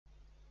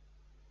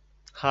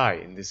Hi,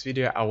 in this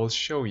video I will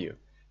show you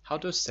how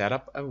to set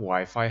up a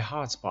Wi-Fi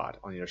hotspot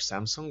on your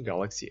Samsung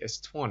Galaxy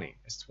S20,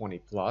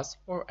 S20 Plus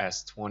or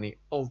S20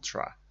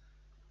 Ultra.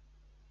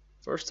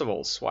 First of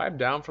all, swipe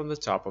down from the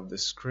top of the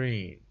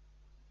screen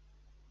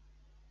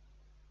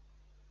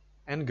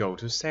and go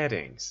to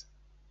Settings.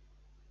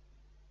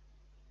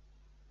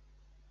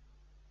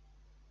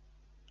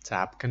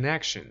 Tap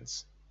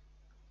Connections.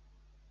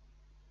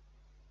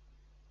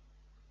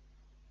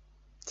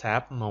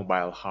 Tap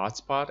Mobile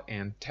Hotspot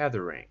and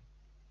Tethering.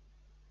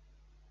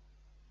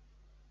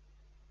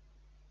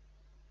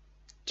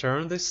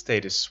 Turn the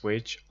status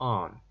switch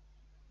on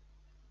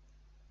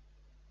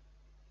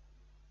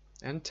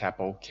and tap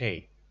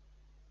OK.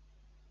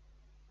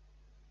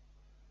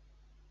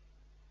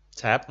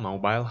 Tap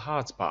Mobile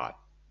Hotspot.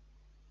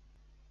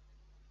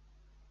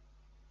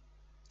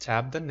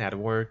 Tap the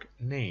network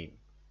name.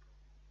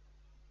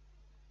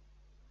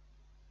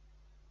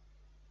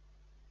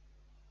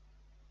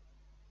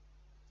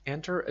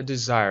 Enter a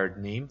desired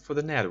name for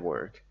the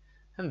network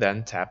and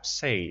then tap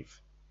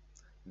Save.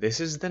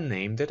 This is the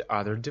name that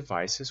other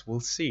devices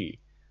will see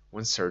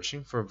when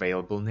searching for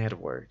available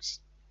networks.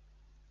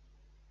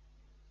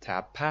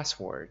 Tap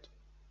Password.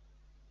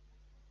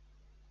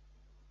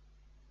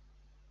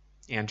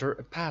 Enter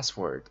a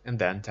password and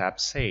then tap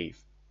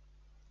Save.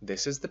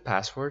 This is the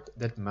password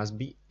that must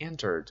be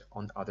entered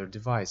on other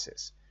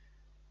devices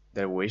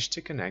that wish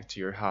to connect to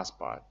your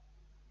hotspot.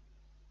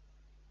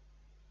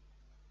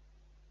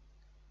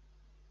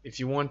 If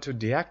you want to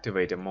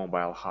deactivate a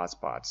mobile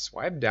hotspot,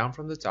 swipe down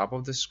from the top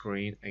of the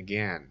screen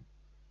again.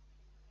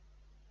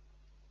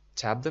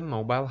 Tap the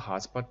mobile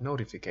hotspot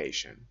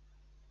notification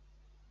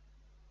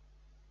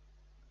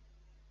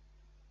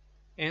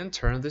and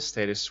turn the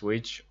status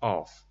switch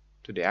off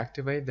to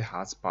deactivate the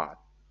hotspot.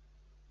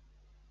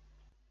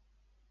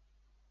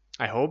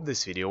 I hope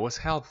this video was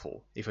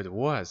helpful. If it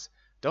was,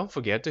 don't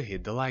forget to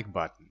hit the like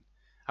button.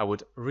 I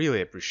would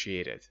really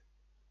appreciate it.